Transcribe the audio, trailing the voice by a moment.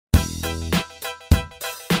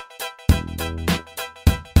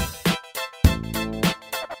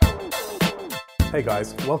Hey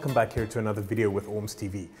guys, welcome back here to another video with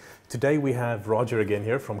OrmsTV. Today we have Roger again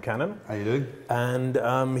here from Canon. How you doing?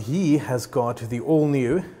 And he has got the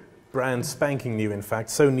all-new, brand spanking new in fact,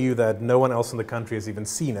 so new that no one else in the country has even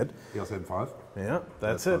seen it. EOS M5. Yeah,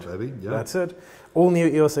 that's it. Baby. Yeah. That's it. All-new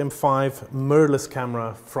EOS M5 mirrorless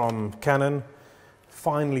camera from Canon.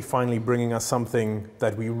 Finally bringing us something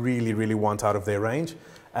that we really want out of their range.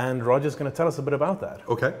 And Roger's going to tell us a bit about that.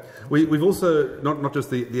 Okay. We've also, not just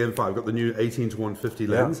the M5, we've got the new 18-150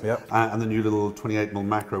 lens and the new little 28mm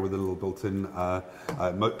macro with a little built-in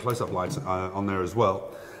close-up light on there as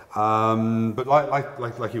well. But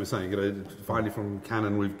like you were saying, finally from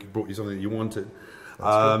Canon we've brought you something that you wanted.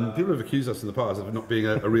 People have accused us in the past of not being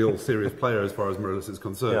a real serious player as far as mirrorless is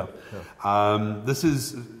concerned. This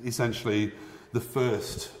is essentially the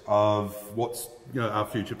first of what's our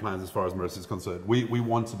future plans as far as mirrorless is concerned. We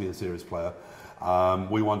want to be a serious player.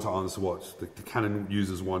 We want to answer what the Canon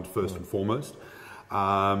users want first and foremost.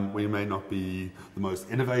 We may not be the most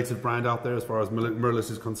innovative brand out there as far as mirrorless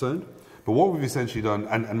is concerned, but what we've essentially done,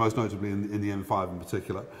 and most notably in the M5 in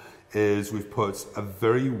particular, is we've put a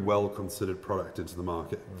very well-considered product into the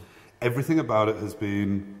market. Everything about it has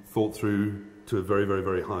been thought through to a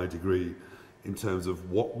very high degree in terms of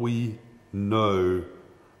what we know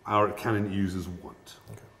our Canon users want.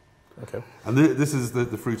 Okay. And this is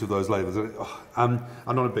the fruit of those labors. I'm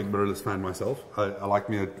not a big mirrorless fan myself. I like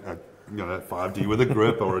me a 5D with a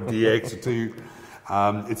grip or a DX or 2.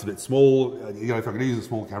 It's a bit small. If I could use a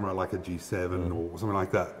small camera like a G7 or something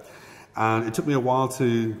like that. And it took me a while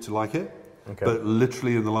to like it, but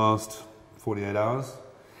literally in the last 48 hours,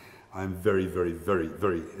 I'm very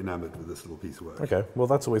enamored with this little piece of work. Okay, well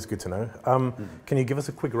that's always good to know. Can you give us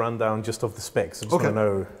a quick rundown just of the specs? I just want to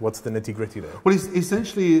know what's the nitty-gritty there. Well,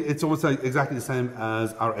 essentially it's almost exactly the same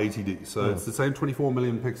as our ATD. So it's the same 24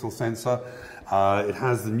 million pixel sensor. It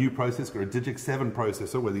has the new processor, a Digic 7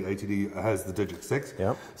 processor, where the ATD has the Digic 6.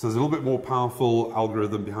 So there's a little bit more powerful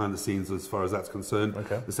algorithm behind the scenes as far as that's concerned.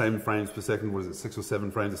 The same frames per second, what is it, 6 or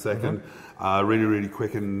 7 frames a second. Really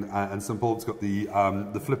quick and simple. It's got the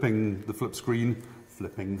flip screen,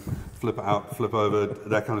 flip out, flip over,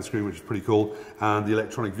 that kind of screen, which is pretty cool, and the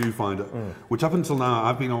electronic viewfinder, which up until now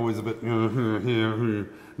I've been always a bit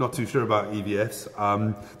not too sure about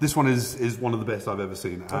EVFs. This one is one of the best I've ever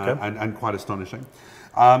seen, and quite astonishing.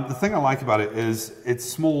 The thing I like about it is it's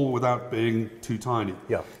small without being too tiny.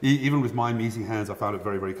 Even with my meaty hands, I found it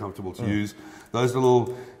very comfortable to use. Those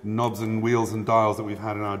little knobs and wheels and dials that we've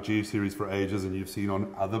had in our G series for ages, and you've seen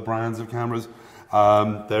on other brands of cameras,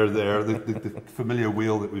 they're there. The familiar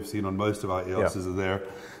wheel that we've seen on most of our EOSs are there.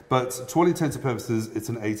 But to all intents and purposes, it's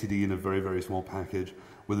an ATD in a very small package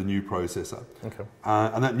with a new processor.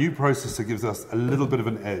 And that new processor gives us a little bit of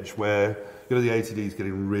an edge where the ATD is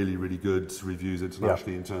getting really good reviews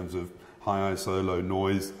internationally in terms of high ISO, low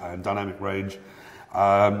noise, and dynamic range.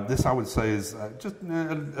 This, I would say, is just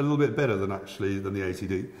a little bit better than the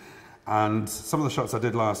ATD. And some of the shots I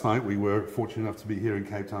did last night, we were fortunate enough to be here in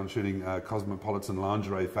Cape Town shooting a Cosmopolitan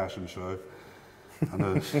lingerie fashion show. I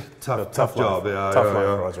know, tough job. Tough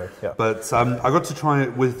life, Roger. But I got to try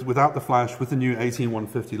it without the flash, with the new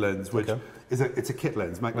 18-150 lens, which it's a kit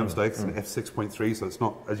lens, make no mistake, it's an f6.3, so it's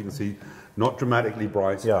not, as you can see, not dramatically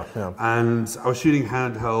bright. And I was shooting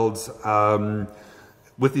handheld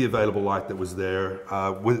with the available light that was there,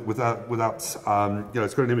 without it's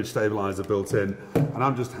got an image stabilizer built in, and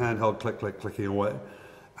I'm just handheld clicking away.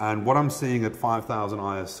 And what I'm seeing at 5,000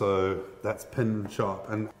 ISO, that's pin sharp,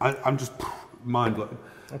 and I'm just mind blown.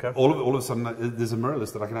 All of a sudden, there's a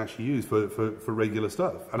mirrorless that I can actually use for regular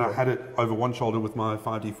stuff. And I had it over one shoulder with my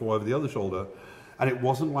 5D4 over the other shoulder, and it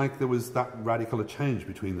wasn't like there was that radical a change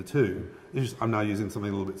between the two. It's just, I'm now using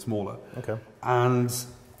something a little bit smaller. And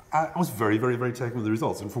I was very taken with the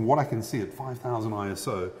results. And from what I can see at 5,000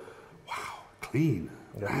 ISO, wow, clean,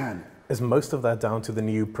 man. Is most of that down to the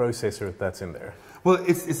new processor that's in there? Well,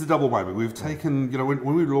 it's a double whammy. We've taken, when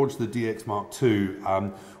we launched the DX Mark II,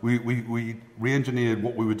 we re-engineered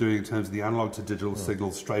what we were doing in terms of the analog to digital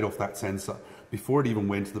signals straight off that sensor before it even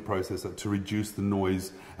went to the processor to reduce the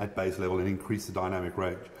noise at base level and increase the dynamic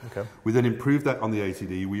range. We then improved that on the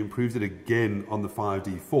ATD. We improved it again on the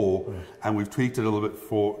 5D4, and we've tweaked it a little bit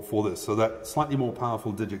for this. So that slightly more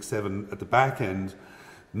powerful Digic 7 at the back end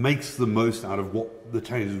makes the most out of what the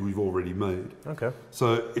changes we've already made.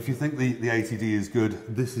 So if you think the ATD is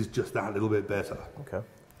good, this is just that little bit better.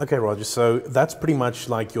 Okay, Roger, so that's pretty much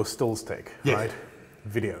like your stills take, right?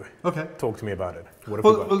 video. Okay. Talk to me about it. What have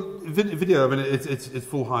we got? Well, video, I mean, it's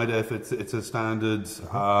full high def. It's a standard.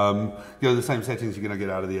 The same settings you're going to get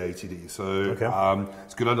out of the 80D. So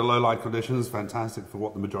it's good under low light conditions. Fantastic for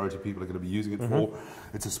what the majority of people are going to be using it for.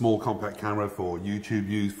 It's a small compact camera for YouTube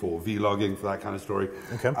use, for vlogging, for that kind of story.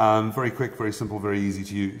 Very quick, very simple, very easy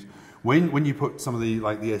to use. When you put some of the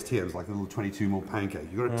STMs, like the little 22mm pancake,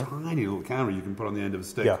 you've got a tiny little camera you can put on the end of a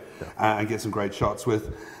stick and get some great shots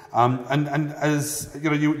with. And as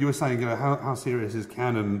you were saying, how serious is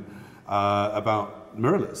Canon about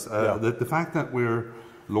mirrorless? The fact that we're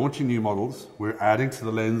launching new models, we're adding to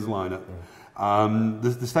the lens lineup.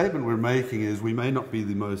 The statement we're making is we may not be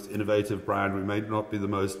the most innovative brand, we may not be the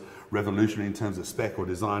most revolutionary in terms of spec or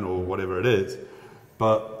design or whatever it is,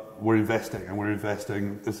 but we're investing, and we're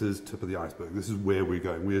investing. This is tip of the iceberg. This is where we're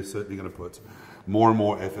going. We are certainly going to put more and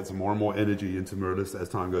more efforts and more energy into mirrorless as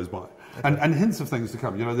time goes by. And hints of things to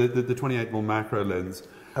come. The 28mm macro lens.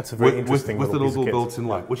 That's a very interesting with the little kit. built-in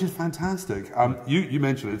light, which is fantastic. You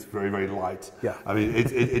mentioned it's very, very light. Yeah. I mean,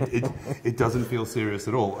 it doesn't feel serious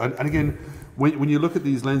at all. And again, when you look at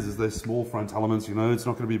these lenses, they're small front elements. It's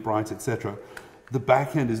not going to be bright, etc. The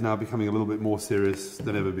back end is now becoming a little bit more serious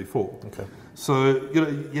than ever before. Okay. So,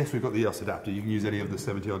 yes, we've got the EOS adapter. You can use any of the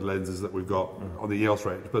 70-odd lenses that we've got on the EOS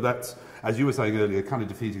range. But that's, as you were saying earlier, kind of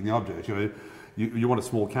defeating the object. You want a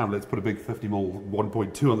small camera, let's put a big 50mm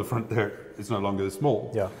 1.2 on the front there. It's no longer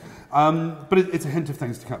small. Yeah. But it's a hint of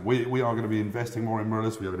things to come. We are going to be investing more in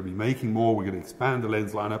mirrorless. We are going to be making more. We're going to expand the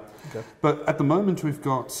lens lineup. Okay. But at the moment, we've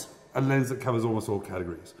got a lens that covers almost all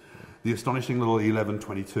categories. The astonishing little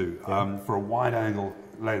 11-22 for a wide-angle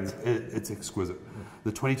lens, it's exquisite.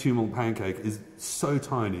 The 22mm pancake is so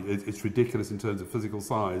tiny, it's ridiculous in terms of physical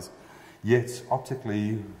size, yet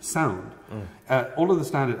optically sound. All of the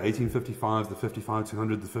standard 18-55s, the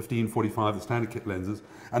 55-200, the 15-45, the standard kit lenses,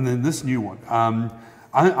 and then this new one.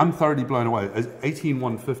 I'm thoroughly blown away.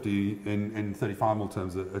 18-150 in 35mm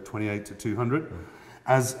terms, a 28-200.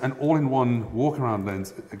 As an all-in-one walk-around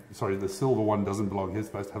lens, sorry, the silver one doesn't belong here. It's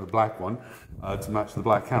supposed to have a black one to match the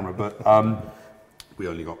black camera, but we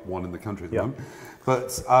only got one in the country at the moment.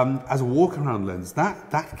 But as a walk-around lens,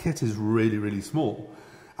 that kit is really, really small.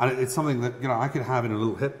 And it's something that I could have in a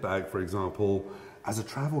little hip bag, for example, as a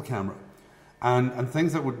travel camera. And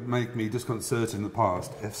things that would make me disconcerted in the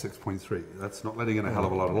past, f6.3, that's not letting in a hell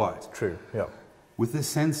of a lot of light. True, yeah. With this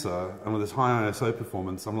sensor and with this high ISO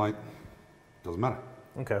performance, I'm like, doesn't matter.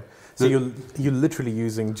 Okay, so you're literally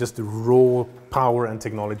using just the raw power and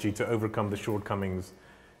technology to overcome the shortcomings,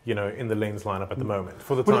 in the lens lineup at the moment,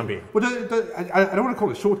 for the time being. Well, I don't want to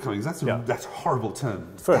call it shortcomings. That's a horrible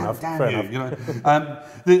term. Fair enough.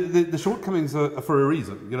 The shortcomings are for a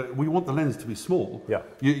reason. We want the lens to be small. Yeah.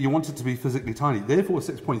 You want it to be physically tiny. Therefore,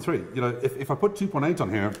 6.3. If I put 2.8 on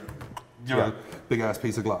here, big ass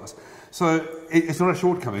piece of glass. So it's not a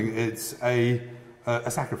shortcoming. It's a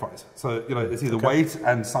sacrifice. So, it's either weight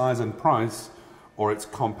and size and price, or it's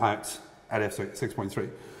compact at f6.3.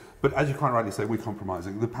 But as you quite rightly say, we're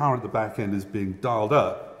compromising. The power at the back end is being dialed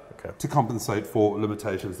up to compensate for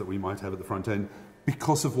limitations that we might have at the front end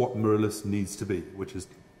because of what mirrorless needs to be, which is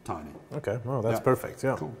tiny. Okay, well, that's perfect,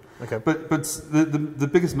 Cool. Okay. But the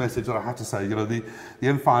biggest message that I have to say, the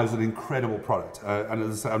M5 is an incredible product. And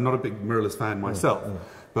as I say, I'm not a big mirrorless fan myself.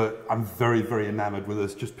 But I'm very, very enamored with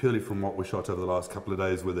this, just purely from what we shot over the last couple of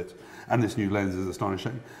days with it. And this new lens is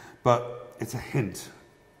astonishing. But it's a hint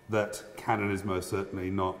that Canon is most certainly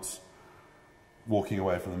not walking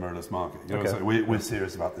away from the mirrorless market. So we're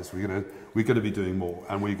serious about this. We're going to be doing more,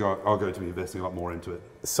 and we are going to be investing a lot more into it.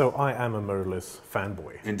 So I am a mirrorless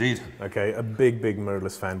fanboy. Indeed. Okay, a big, big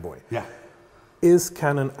mirrorless fanboy. Yeah. Is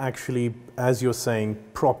Canon actually, as you're saying,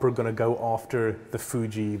 proper going to go after the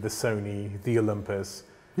Fuji, the Sony, the Olympus?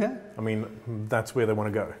 Yeah. I mean, that's where they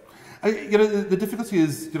want to go. The difficulty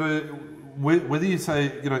is, whether you say,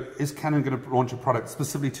 is Canon going to launch a product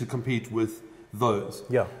specifically to compete with those?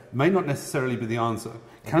 Yeah. May not necessarily be the answer.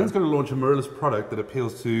 Canon's going to launch a mirrorless product that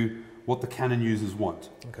appeals to what the Canon users want.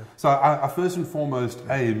 Okay. So our first and foremost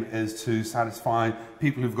aim is to satisfy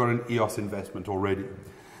people who've got an EOS investment already.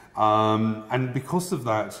 And because of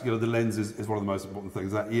that, the lens is one of the most important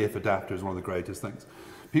things. That EF adapter is one of the greatest things.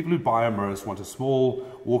 People who buy a mirrorless want a small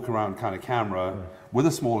walk-around kind of camera with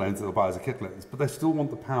a small lens that they'll buy as a kit lens, but they still want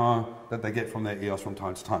the power that they get from their EOS from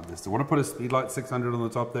time to time. They still want to put a Speedlight 600 on the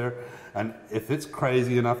top there, and if it's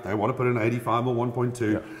crazy enough, they want to put an 85 or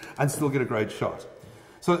 1.2 and still get a great shot.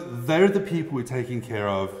 So they're the people we're taking care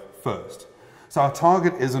of first. So our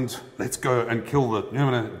target isn't, let's go and kill the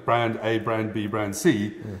brand A, brand B, brand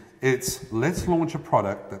C. It's, let's launch a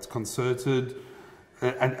product that's concerted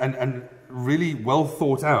and really well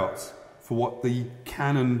thought out for what the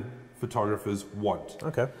Canon photographers want.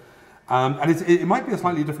 Okay. And it might be a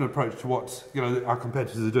slightly different approach to what our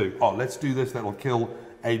competitors are doing. Oh, let's do this, that'll kill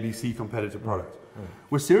ABC competitor product.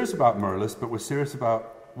 We're serious about mirrorless, but we're serious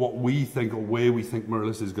about what we think or where we think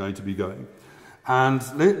mirrorless is going to be going. And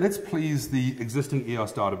let's please the existing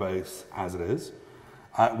EOS database as it is,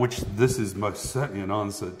 which this is most certainly an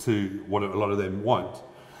answer to what a lot of them want.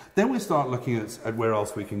 Then we start looking at where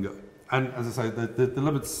else we can go. And as I say, the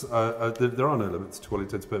limits, there are no limits to all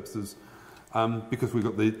intents and purposes, because we've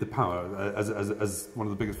got the power as one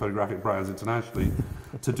of the biggest photographic brands internationally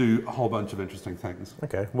to do a whole bunch of interesting things.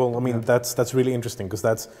 Okay, well, I mean, that's really interesting, because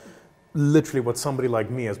that's literally what somebody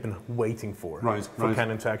like me has been waiting for,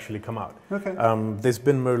 Canon to actually come out. Okay. There's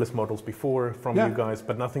been mirrorless models before from you guys,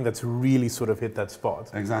 but nothing that's really sort of hit that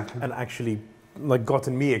spot. Exactly. And actually like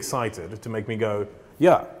gotten me excited to make me go,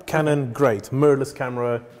 yeah, Canon, great, mirrorless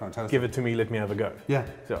camera, give it to me, let me have a go. Yeah.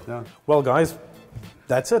 So, yeah. Well, guys,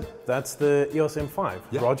 that's it. That's the EOS M5.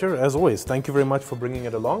 Yeah. Roger, as always, thank you very much for bringing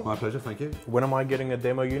it along. My pleasure, thank you. When am I getting a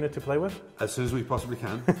demo unit to play with? As soon as we possibly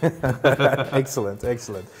can. Excellent,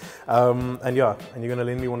 excellent. And you're going to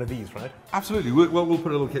lend me one of these, right? Absolutely. We'll put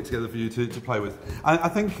a little kit together for you to play with. I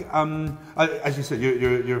think, as you said,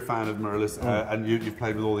 you're a fan of mirrorless, and you've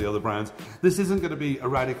played with all the other brands. This isn't going to be a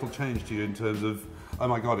radical change to you in terms of, oh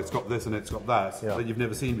my God, it's got this and it's got that that you've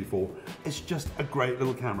never seen before. It's just a great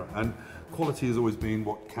little camera. And quality has always been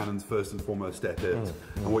what Canon's first and foremost step is.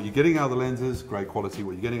 And what you're getting out of the lenses, great quality.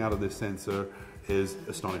 What you're getting out of this sensor is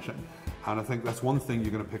astonishing. And I think that's one thing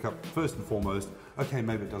you're going to pick up first and foremost. Okay,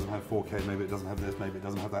 maybe it doesn't have 4K, maybe it doesn't have this, maybe it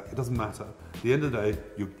doesn't have that. It doesn't matter. At the end of the day,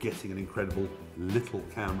 you're getting an incredible little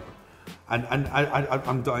camera. And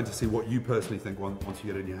I'm dying to see what you personally think once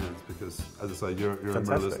you get it in your hands, because, as I say, you're a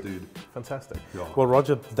mirrorless dude. Fantastic. Yeah. Well,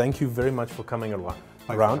 Roger, thank you very much for coming around.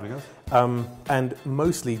 Thanks for having us. And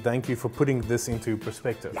mostly, thank you for putting this into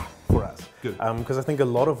perspective for us. Good. Because I think a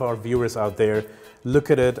lot of our viewers out there look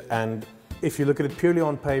at it, and if you look at it purely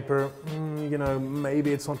on paper,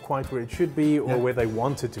 maybe it's not quite where it should be, or where they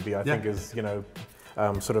want it to be, I think is,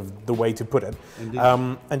 sort of the way to put it.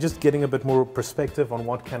 And just getting a bit more perspective on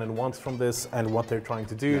what Canon wants from this and what they're trying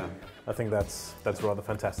to do, I think that's rather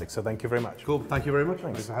fantastic. So thank you very much. Cool. Thank you very much.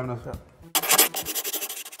 Thanks for having us.